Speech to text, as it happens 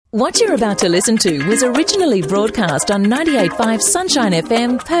What you're about to listen to was originally broadcast on 98.5 Sunshine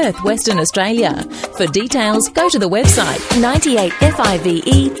FM, Perth, Western Australia. For details, go to the website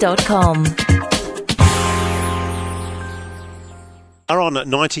 98five.com. Are on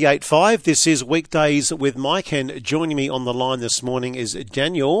 98.5. This is Weekdays with Mike, and joining me on the line this morning is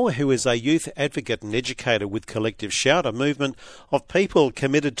Daniel, who is a youth advocate and educator with Collective Shout, a movement of people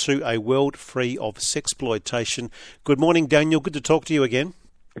committed to a world free of sexploitation. Good morning, Daniel. Good to talk to you again.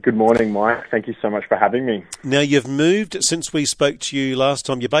 Good morning, Mike. Thank you so much for having me. Now, you've moved since we spoke to you last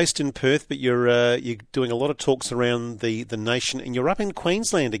time. You're based in Perth, but you're doing a lot of talks around the nation, and you're up in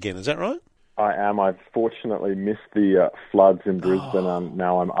Queensland again. Is that right? I am. I've fortunately missed the floods in Brisbane.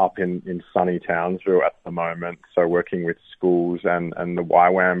 Now I'm up in sunny Townsville at the moment, so working with schools and the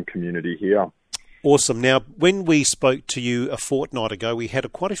YWAM community here. Awesome. Now, when we spoke to you a fortnight ago, we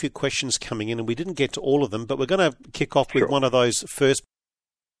had quite a few questions coming in, and we didn't get to all of them, but we're going to kick off with one of those first.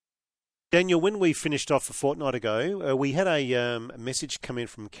 Daniel, when we finished off a fortnight ago, we had a message come in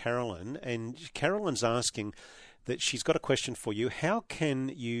from Carolyn, and Carolyn's asking that she's got a question for you. How can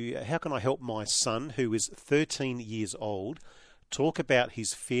I help my son, who is 13 years old, talk about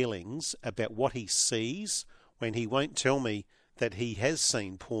his feelings about what he sees when he won't tell me that he has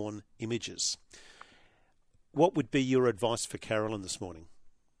seen porn images? What would be your advice for Carolyn this morning?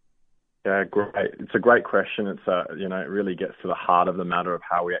 Yeah, great. It's a great question. It's it really gets to the heart of the matter of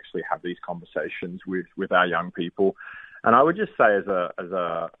how we actually have these conversations with our young people. And I would just say as a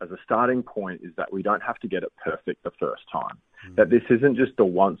starting point is that we don't have to get it perfect the first time. That this isn't just a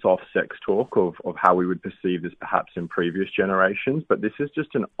once-off sex talk of how we would perceive this perhaps in previous generations, but this is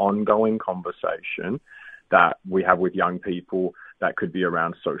just an ongoing conversation that we have with young people that could be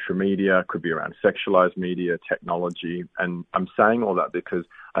around social media, could be around sexualized media, technology. And I'm saying all that because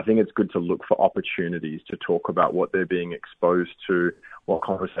I think it's good to look for opportunities to talk about what they're being exposed to, what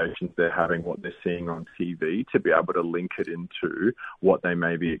conversations they're having, what they're seeing on TV, to be able to link it into what they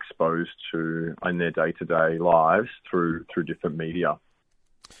may be exposed to in their day-to-day lives through different media.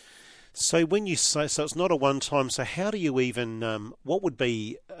 So when you say, so it's not a one-time, so how do you even, what would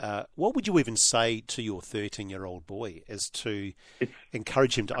you even say to your 13-year-old boy as to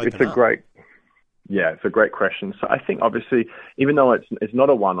encourage him to open up? It's a great question. So I think obviously, even though it's not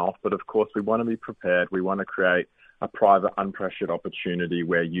a one-off, but of course we want to be prepared. We want to create a private, unpressured opportunity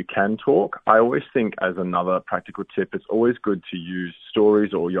where you can talk. I always think, as another practical tip, it's always good to use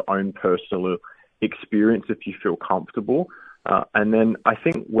stories or your own personal experience if you feel comfortable. And then I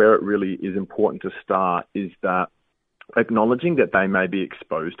think where it really is important to start is that acknowledging that they may be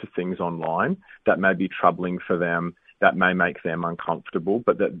exposed to things online that may be troubling for them, that may make them uncomfortable,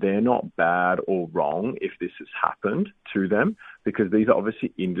 but that they're not bad or wrong if this has happened to them, because these are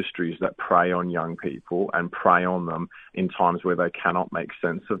obviously industries that prey on young people and prey on them in times where they cannot make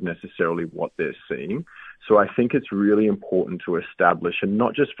sense of necessarily what they're seeing. So I think it's really important to establish, and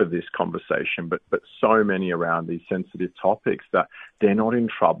not just for this conversation, but so many around these sensitive topics, that they're not in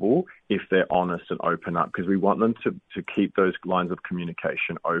trouble if they're honest and open up, because we want them to keep those lines of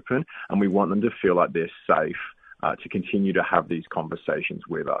communication open, and we want them to feel like they're safe to continue to have these conversations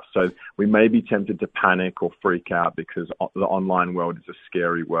with us. So we may be tempted to panic or freak out because the online world is a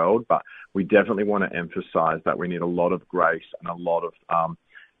scary world, but we definitely want to emphasize that we need a lot of grace and a lot of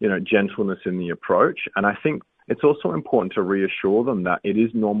gentleness in the approach. And I think it's also important to reassure them that it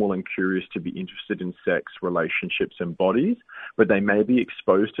is normal and curious to be interested in sex, relationships and bodies, but they may be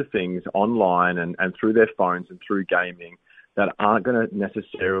exposed to things online and through their phones and through gaming that aren't going to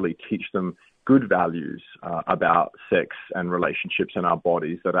necessarily teach them good values about sex and relationships and our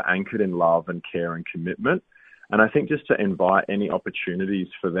bodies, that are anchored in love and care and commitment. And I think just to invite any opportunities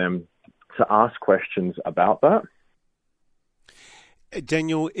for them to ask questions about that.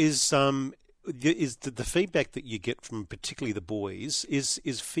 Daniel, is the feedback that you get from particularly the boys, is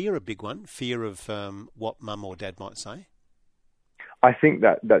fear a big one? Fear of what mum or dad might say? I think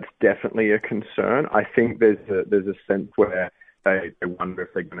that's definitely a concern. I think there's a sense where they wonder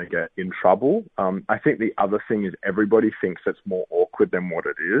if they're going to get in trouble. I think the other thing is everybody thinks it's more awkward than what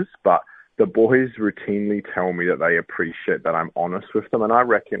it is, but the boys routinely tell me that they appreciate that I'm honest with them, and I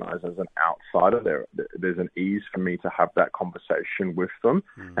recognize as an outsider there's an ease for me to have that conversation with them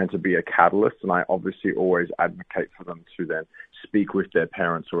and to be a catalyst, and I obviously always advocate for them to then speak with their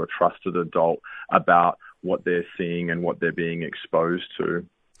parents or a trusted adult about what they're seeing and what they're being exposed to.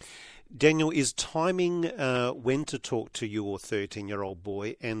 Daniel, is timing when to talk to your 13-year-old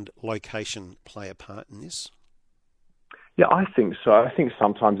boy and location play a part in this? Yeah, I think so. I think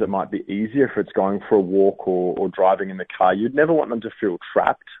sometimes it might be easier if it's going for a walk or driving in the car. You'd never want them to feel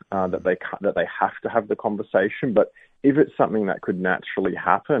trapped, that they have to have the conversation. But if it's something that could naturally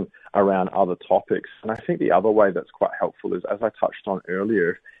happen around other topics. And I think the other way that's quite helpful is, as I touched on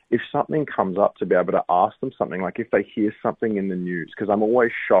earlier, if something comes up, to be able to ask them something, like if they hear something in the news, because I'm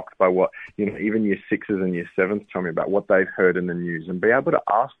always shocked by what, even year sixes and year sevens tell me about what they've heard in the news, and be able to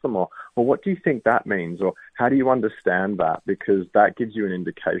ask them, well, what do you think that means? Or how do you understand that? Because that gives you an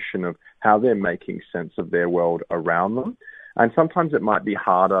indication of how they're making sense of their world around them. And sometimes it might be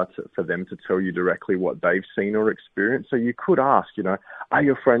harder for them to tell you directly what they've seen or experienced. So you could ask, are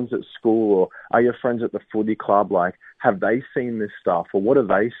your friends at school, or are your friends at the footy club, like, have they seen this stuff, or what are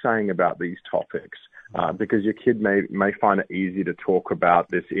they saying about these topics? Because your kid may find it easy to talk about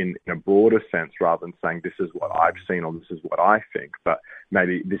this in a broader sense, rather than saying this is what I've seen or this is what I think, but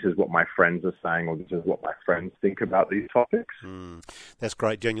maybe this is what my friends are saying, or this is what my friends think about these topics. That's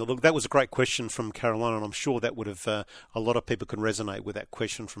great, Daniel. Look, that was a great question from Caroline, and I'm sure that would have a lot of people can resonate with that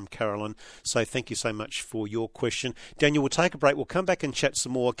question from Caroline. So thank you so much for your question. Daniel, we'll take a break. We'll come back and chat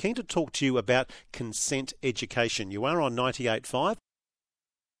some more. Keen to talk to you about consent education. You are on 98.5.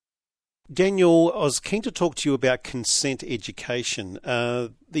 Daniel, I was keen to talk to you about consent education.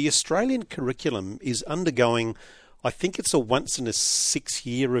 The Australian curriculum is undergoing, I think it's a once in a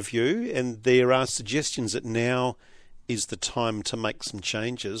 6-year review, and there are suggestions that now is the time to make some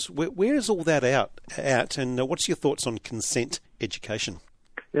changes. Where is all that at, and what's your thoughts on consent education?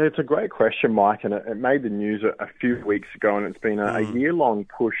 Yeah, it's a great question, Mike, and it made the news a few weeks ago, and it's been a year-long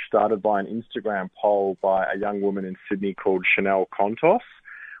push started by an Instagram poll by a young woman in Sydney called Chanel Contos,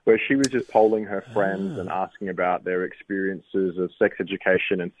 where she was just polling her friends and asking about their experiences of sex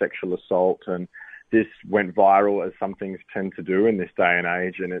education and sexual assault. And this went viral, as some things tend to do in this day and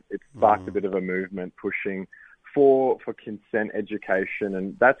age, and it sparked a bit of a movement pushing for consent education,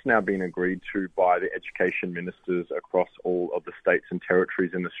 and that's now been agreed to by the education ministers across all of the states and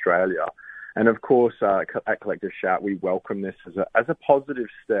territories in Australia. And of course, at Collective Shout, we welcome this as a positive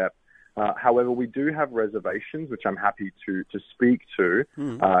step. However, we do have reservations, which I'm happy to speak to,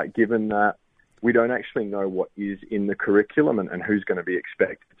 given that we don't actually know what is in the curriculum and who's going to be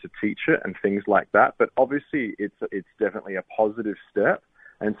expected to teach it and things like that. But obviously, it's definitely a positive step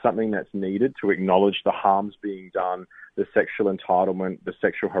and something that's needed to acknowledge the harms being done, the sexual entitlement, the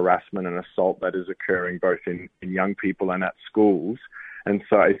sexual harassment and assault that is occurring both in young people and at schools. And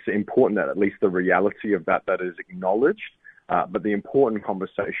so it's important that at least the reality of that is acknowledged. But the important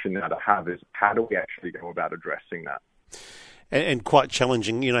conversation now to have is, how do we actually go about addressing that? And quite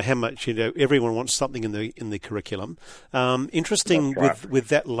challenging, how much, everyone wants something in the curriculum. Interesting with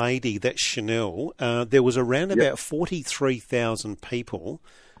that lady, that Chanel, there was around about 43,000 people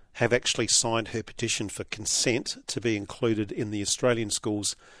have actually signed her petition for consent to be included in the Australian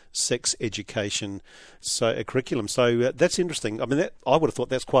schools' sex education curriculum. So that's interesting. I mean, I would have thought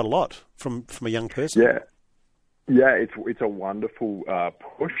that's quite a lot from a young person. Yeah, it's a wonderful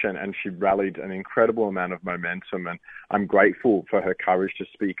push, and she rallied an incredible amount of momentum, and I'm grateful for her courage to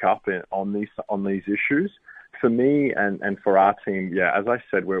speak up on these issues. For me and for our team, as I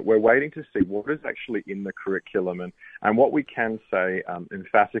said, we're waiting to see what is actually in the curriculum, and what we can say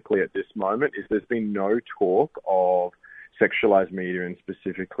emphatically at this moment is there's been no talk of sexualized media and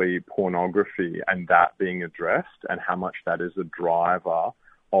specifically pornography and that being addressed, and how much that is a driver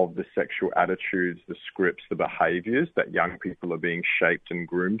of the sexual attitudes, the scripts, the behaviours that young people are being shaped and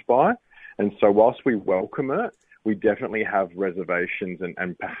groomed by. And so whilst we welcome it, we definitely have reservations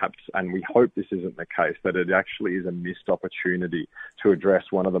and perhaps, and we hope this isn't the case, that it actually is a missed opportunity to address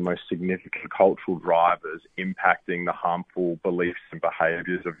one of the most significant cultural drivers impacting the harmful beliefs and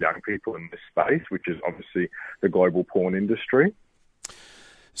behaviours of young people in this space, which is obviously the global porn industry.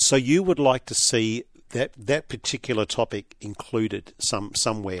 So you would like to see that particular topic included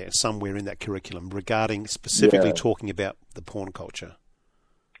somewhere in that curriculum regarding specifically talking about the porn culture?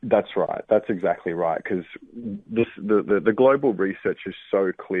 That's right. That's exactly right. Because the global research is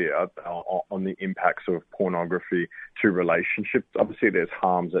so clear on the impacts of pornography to relationships. Obviously, there's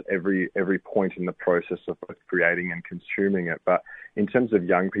harms at every point in the process of both creating and consuming it. But in terms of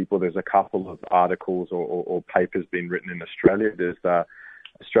young people, there's a couple of articles or papers being written in Australia. There's the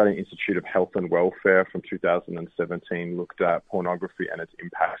Australian Institute of Health and Welfare from 2017 looked at pornography and its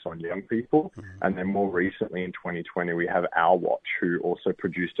impacts on young people. And then more recently in 2020, we have Our Watch, who also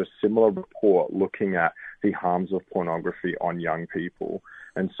produced a similar report looking at the harms of pornography on young people.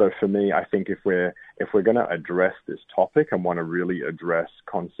 And so for me, I think if we're going to address this topic and want to really address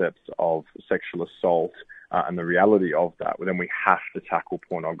concepts of sexual assault and the reality of that, well, then we have to tackle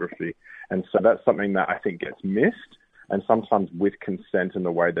pornography. And so that's something that I think gets missed. And sometimes with consent and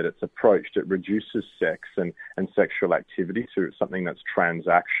the way that it's approached, it reduces sex and sexual activity to something that's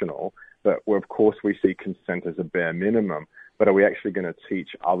transactional But of course, we see consent as a bare minimum. But are we actually going to teach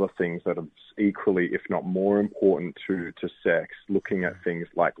other things that are equally, if not more important to sex, looking at things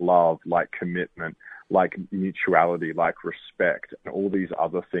like love, like commitment, like mutuality, like respect, and all these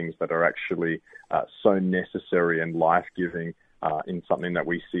other things that are actually so necessary and life-giving in something that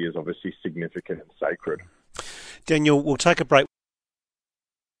we see as obviously significant and sacred. Daniel, we'll take a break.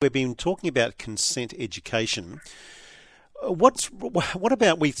 We've been talking about consent education. What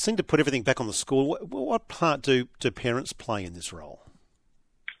about, we seem to put everything back on the school. What part do parents play in this role?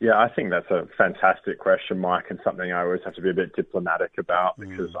 Yeah, I think that's a fantastic question, Mike, and something I always have to be a bit diplomatic about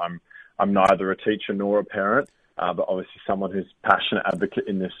because I'm neither a teacher nor a parent, but obviously someone who's a passionate advocate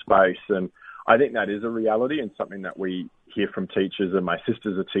in this space. And I think that is a reality and something that we hear from teachers, and my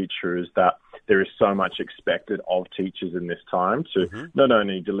sister's a teacher, is that there is so much expected of teachers in this time to not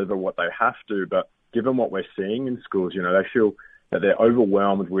only deliver what they have to, but given what we're seeing in schools, they feel that they're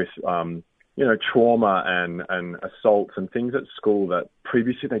overwhelmed with, trauma and assaults and things at school that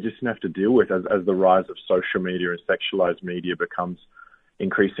previously they just didn't have to deal with as the rise of social media and sexualized media becomes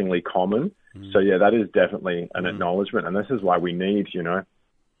increasingly common. So, yeah, that is definitely an acknowledgement. And this is why we need,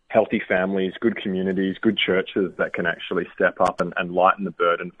 healthy families, good communities, good churches that can actually step up and lighten the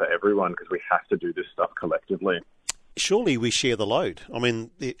burden for everyone, because we have to do this stuff collectively. Surely we share the load. I mean,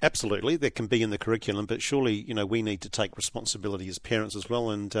 absolutely, that can be in the curriculum, but surely, we need to take responsibility as parents as well,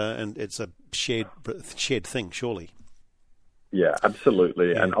 and it's a shared thing, surely. Yeah,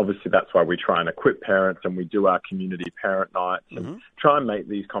 absolutely. Yeah. And obviously that's why we try and equip parents, and we do our community parent nights and try and make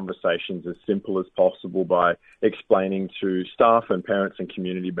these conversations as simple as possible by explaining to staff and parents and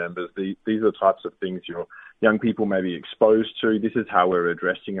community members, these are the types of things your young people may be exposed to. This is how we're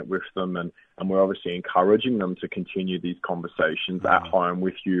addressing it with them, and we're obviously encouraging them to continue these conversations at home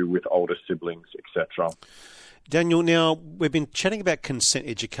with you, with older siblings, etc. Daniel, now we've been chatting about consent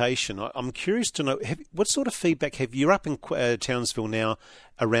education. I'm curious to know, what sort of feedback have you up in Townsville now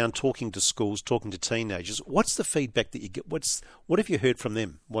around talking to schools, talking to teenagers? What's the feedback that you get? What have you heard from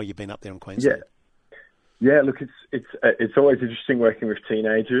them while you've been up there in Queensland? Yeah. Look, it's always interesting working with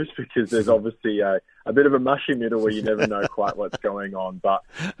teenagers because there's obviously a bit of a mushy middle where you never know quite what's going on. But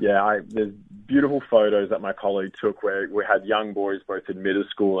yeah, there's beautiful photos that my colleague took where we had young boys both in middle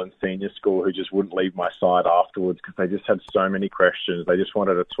school and senior school who just wouldn't leave my side afterwards because they just had so many questions. They just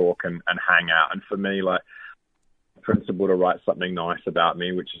wanted to talk and hang out. And for me, like, principal to write something nice about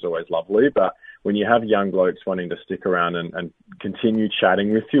me, which is always lovely. But when you have young blokes wanting to stick around and continue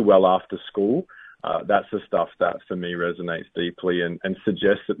chatting with you well after school, that's the stuff that for me resonates deeply and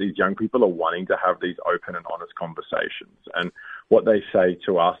suggests that these young people are wanting to have these open and honest conversations. And what they say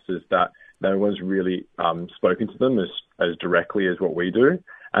to us is that no one's really spoken to them as directly as what we do.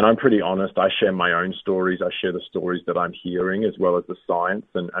 And I'm pretty honest. I share my own stories. I share the stories that I'm hearing as well as the science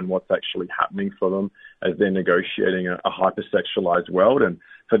and what's actually happening for them as they're negotiating a hypersexualized world. And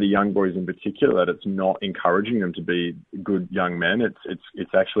for the young boys in particular, that it's not encouraging them to be good young men.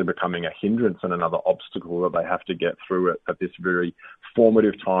 It's actually becoming a hindrance and another obstacle that they have to get through at this very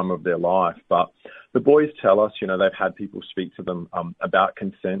formative time of their life. But the boys tell us, they've had people speak to them about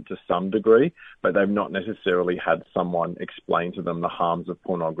consent to some degree, but they've not necessarily had someone explain to them the harms of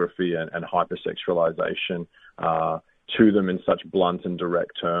pornography and hypersexualization to them in such blunt and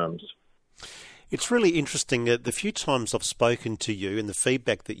direct terms. It's really interesting. The few times I've spoken to you and the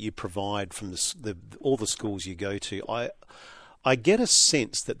feedback that you provide from all the schools you go to, I get a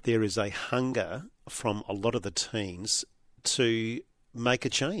sense that there is a hunger from a lot of the teens to make a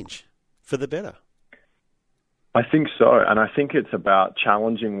change for the better. I think so. And I think it's about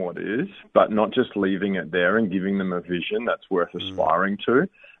challenging what is, but not just leaving it there and giving them a vision that's worth aspiring to.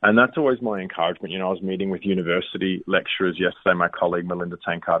 And that's always my encouragement. I was meeting with university lecturers yesterday, my colleague Melinda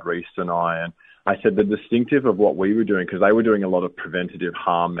Tankard-Rees and I said the distinctive of what we were doing, because they were doing a lot of preventative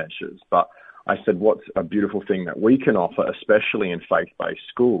harm measures, but I said what's a beautiful thing that we can offer, especially in faith-based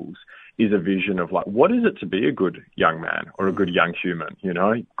schools, is a vision of like, what is it to be a good young man or a good young human,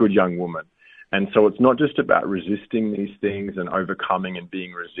 good young woman? And so it's not just about resisting these things and overcoming and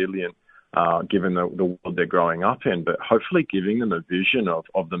being resilient, given the world they're growing up in, but hopefully giving them a vision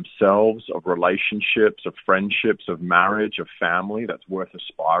of themselves, of relationships, of friendships, of marriage, of family that's worth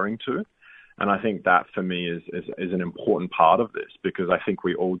aspiring to. And I think that for me is an important part of this, because I think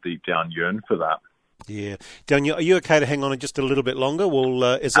we all deep down yearn for that. Yeah. Daniel, are you okay to hang on just a little bit longer?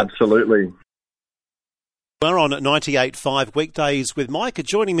 Absolutely. We're on 98.5 weekdays with Mike.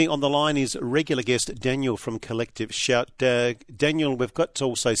 Joining me on the line is regular guest Daniel from Collective Shout. Daniel, we've got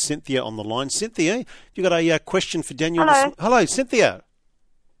also Cynthia on the line. Cynthia, you got a question for Daniel? Hello. Hello, Cynthia.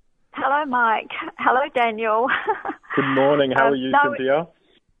 Hello, Mike. Hello, Daniel. Good morning. How are you, Cynthia?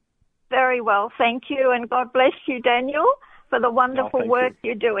 Very well, thank you, and God bless you, Daniel, for the wonderful work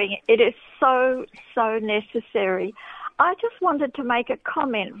you're doing. It is so, so necessary. I just wanted to make a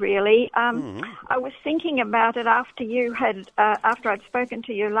comment, really. I was thinking about it after I'd spoken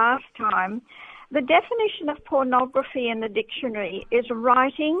to you last time. The definition of pornography in the dictionary is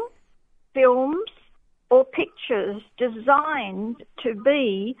writing, films, or pictures designed to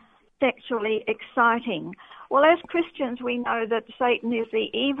be sexually exciting. Well, as Christians, we know that Satan is the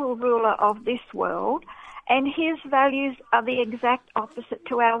evil ruler of this world, and his values are the exact opposite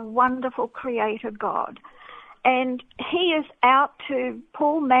to our wonderful Creator God. And he is out to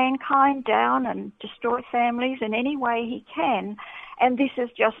pull mankind down and destroy families in any way he can, and this is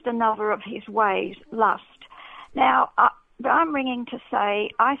just another of his ways, lust. Now, I'm ringing to say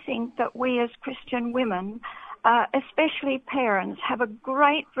I think that we as Christian women, especially parents, have a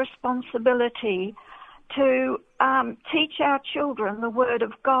great responsibility to teach our children the Word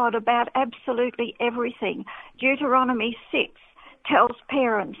of God about absolutely everything. Deuteronomy 6 tells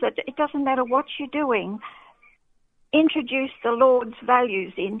parents that it doesn't matter what you're doing, introduce the Lord's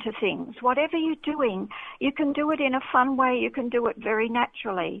values into things. Whatever you're doing, you can do it in a fun way, you can do it very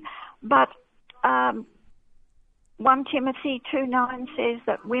naturally. But 1 Timothy 2:9 says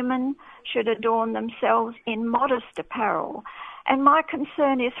that women should adorn themselves in modest apparel. And my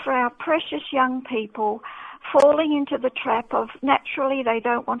concern is for our precious young people falling into the trap of naturally they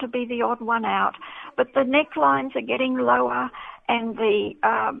don't want to be the odd one out, but the necklines are getting lower and the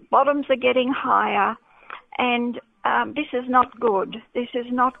bottoms are getting higher, and this is not good. This is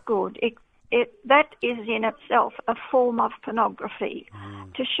not good. That is in itself a form of pornography,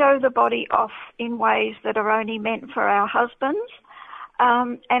 to show the body off in ways that are only meant for our husbands.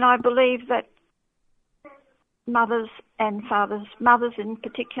 And I believe that mothers and fathers, mothers in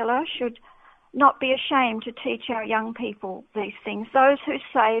particular, should not be ashamed to teach our young people these things. Those who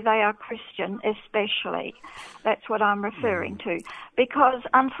say they are Christian especially, that's what I'm referring to. Because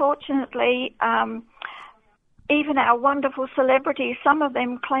unfortunately, even our wonderful celebrities, some of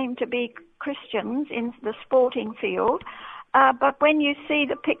them claim to be Christians in the sporting field, but when you see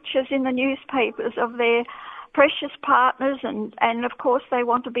the pictures in the newspapers of their precious partners, and of course they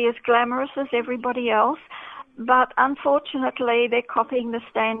want to be as glamorous as everybody else, but unfortunately they're copying the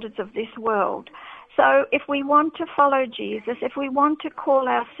standards of this world. So if we want to follow Jesus, if we want to call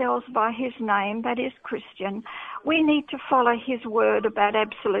ourselves by his name, that is Christian, we need to follow his word about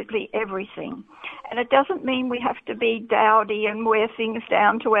absolutely everything. And it doesn't mean we have to be dowdy and wear things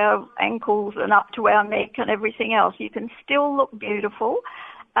down to our ankles and up to our neck and everything else. You can still look beautiful,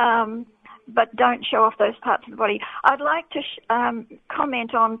 but don't show off those parts of the body. I'd like to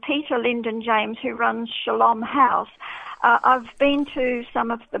comment on Peter Lyndon James, who runs Shalom House. I've been to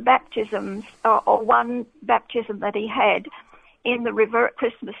some of the baptisms, or one baptism that he had in the river at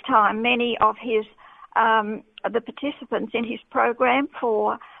Christmas time. Many of his the participants in his program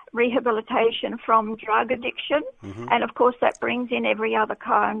for rehabilitation from drug addiction, and of course that brings in every other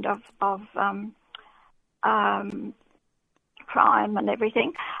kind of crime and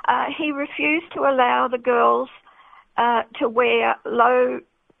everything. He refused to allow the girls to wear low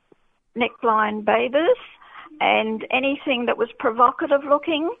neckline bathers, and anything that was provocative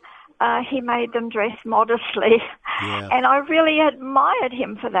looking, he made them dress modestly. Yeah. And I really admired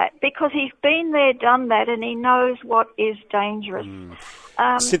him for that, because he's been there, done that, and he knows what is dangerous.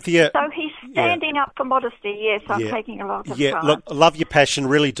 Cynthia, so he's standing up for modesty. Yes, I'm taking a lot of pride. Look, I love your passion,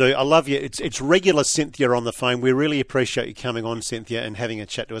 really do. I love you. It's regular Cynthia on the phone. We really appreciate you coming on, Cynthia, and having a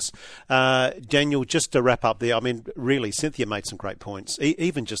chat to us. Daniel, just to wrap up there, I mean, really, Cynthia made some great points.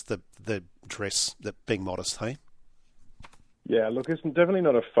 Even just the dress, being modest, hey? Yeah, look, it's definitely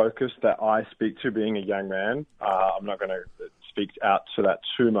not a focus that I speak to being a young man. I'm not going to speak out to that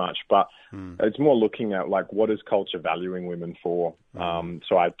too much, but it's more looking at, like, what is culture valuing women for?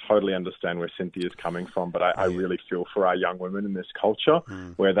 So I totally understand where Cynthia's coming from, but I really feel for our young women in this culture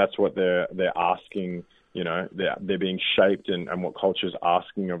where that's what they're asking, you know, they're being shaped and what culture's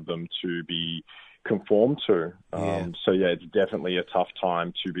asking of them to be conform to. So yeah, it's definitely a tough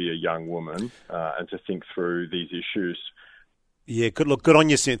time to be a young woman and to think through these issues. Yeah, good on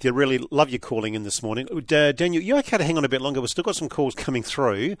you, Cynthia. Really love you calling in this morning. Daniel, you okay to hang on a bit longer? We've still got some calls coming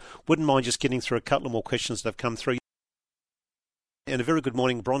through. Wouldn't mind just getting through a couple of more questions that have come through. And a very good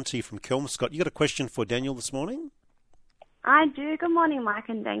morning, Bronte from Kelmscott. You got a question for Daniel this morning? I do. Good morning, Mike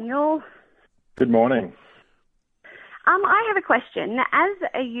and Daniel. Good morning. I have a question. As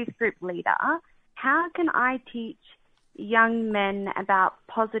a youth group leader, how can I teach young men about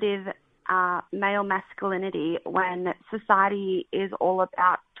positive male masculinity when society is all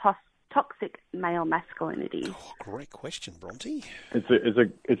about toxic male masculinity? Oh, great question, Bronte.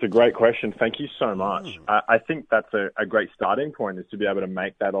 It's a great question. Thank you so much. I think that's a great starting point, is to be able to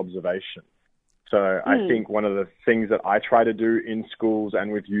make that observation. So I think one of the things that I try to do in schools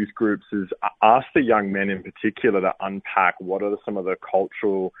and with youth groups is ask the young men in particular to unpack what are some of the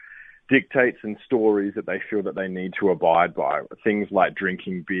cultural dictates and stories that they feel that they need to abide by. Things like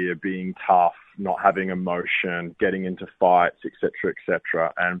drinking beer, being tough, not having emotion, getting into fights, etc.,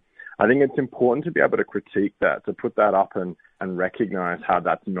 etc. And I think it's important to be able to critique that, to put that up and recognize how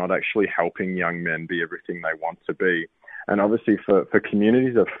that's not actually helping young men be everything they want to be. And obviously for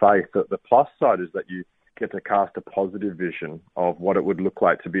communities of faith, the plus side is that you get to cast a positive vision of what it would look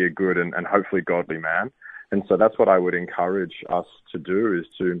like to be a good and hopefully godly man. And so that's what I would encourage us to do, is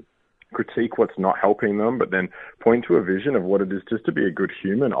to critique what's not helping them, but then point to a vision of what it is just to be a good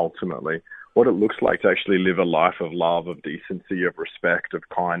human ultimately, what it looks like to actually live a life of love, of decency, of respect, of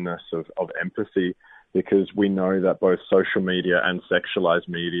kindness, of empathy, because we know that both social media and sexualized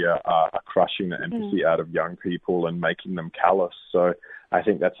media are crushing the empathy out of young people and making them callous. So I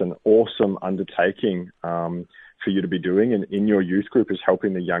think that's an awesome undertaking for you to be doing, and in your youth group is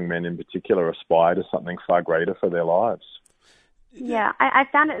helping the young men in particular aspire to something far greater for their lives. Yeah, I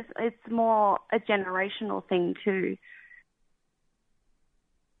found it's more a generational thing too.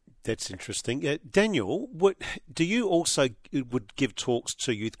 That's interesting. Daniel, do you also would give talks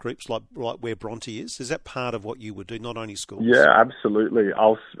to youth groups like where Bronte is? Is that part of what you would do, not only schools? Yeah, absolutely.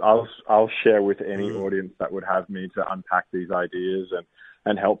 I'll share with any audience that would have me to unpack these ideas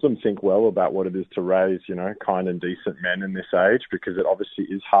and help them think well about what it is to raise, kind and decent men in this age, because it obviously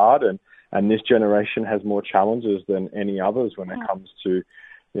is hard, and this generation has more challenges than any others when it comes to,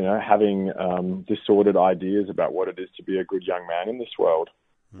 having disordered ideas about what it is to be a good young man in this world.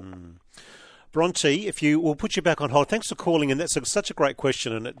 Bronte, we'll put you back on hold. Thanks for calling in. That's such a great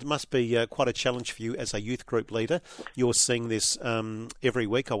question, and it must be quite a challenge for you as a youth group leader. You're seeing this every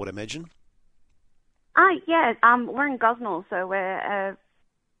week, I would imagine. Yeah, we're in Gosnell, so we're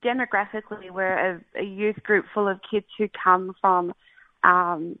demographically we're a youth group full of kids who come from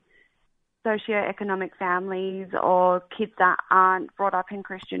socioeconomic families or kids that aren't brought up in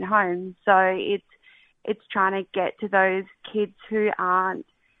Christian homes. So it's trying to get to those kids who aren't,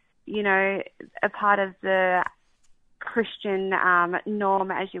 a part of the Christian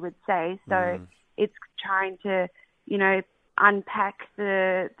norm, as you would say. So it's trying to, unpack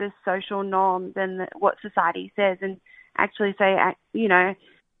the social norms and what society says, and actually say,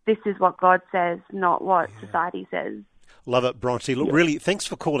 this is what God says, not what society says. Love it, Bronte. Look, really, thanks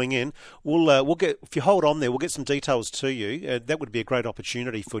for calling in. We'll get, if you hold on there, we'll get some details to you. That would be a great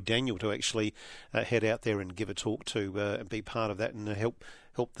opportunity for Daniel to actually head out there and give a talk to and be part of that and help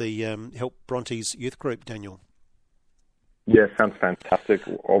Bronte's youth group, Daniel. Yeah, sounds fantastic.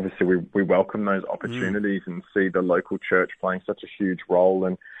 Obviously, we welcome those opportunities and see the local church playing such a huge role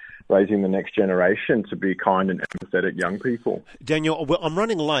in raising the next generation to be kind and empathetic young people. Daniel, I'm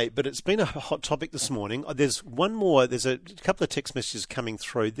running late, but it's been a hot topic this morning. There's a couple of text messages coming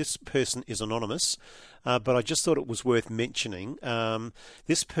through. This person is anonymous, but I just thought it was worth mentioning.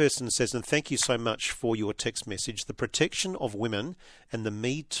 This person says, and thank you so much for your text message, the protection of women and the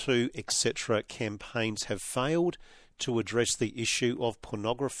Me Too, etc. campaigns have failed to address the issue of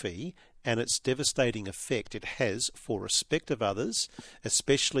pornography and its devastating effect it has for respect of others,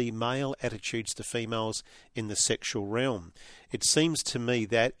 especially male attitudes to females in the sexual realm. It seems to me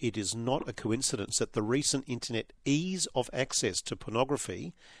that it is not a coincidence that the recent internet ease of access to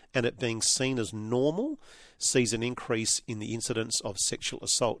pornography and it being seen as normal sees an increase in the incidence of sexual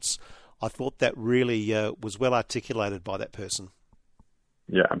assaults. I thought that really was well articulated by that person.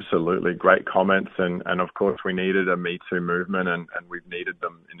 Yeah, absolutely. Great comments. And of course, we needed a Me Too movement and we've needed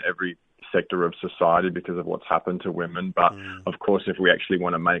them in every sector of society because of what's happened to women. But of course, if we actually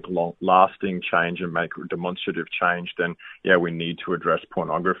want to make lasting change and make demonstrative change, then we need to address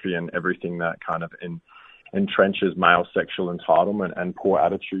pornography and everything that kind of entrenches male sexual entitlement and poor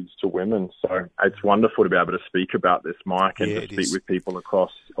attitudes to women. So it's wonderful to be able to speak about this, Mike, and to speak with people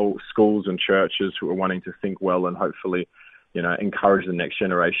across all schools and churches who are wanting to think well and hopefully encourage the next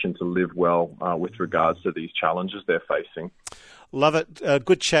generation to live well with regards to these challenges they're facing. Love it.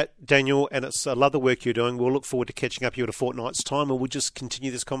 Good chat, Daniel, and I love the work you're doing. We'll look forward to catching up with you in a fortnight's time, and we'll just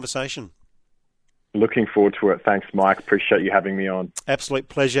continue this conversation. Looking forward to it. Thanks, Mike. Appreciate you having me on. Absolute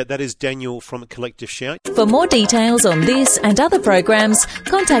pleasure. That is Daniel from Collective Shout. For more details on this and other programs,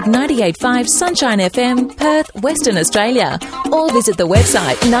 contact 98.5 Sunshine FM, Perth, Western Australia, or visit the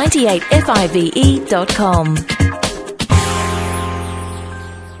website 98five.com.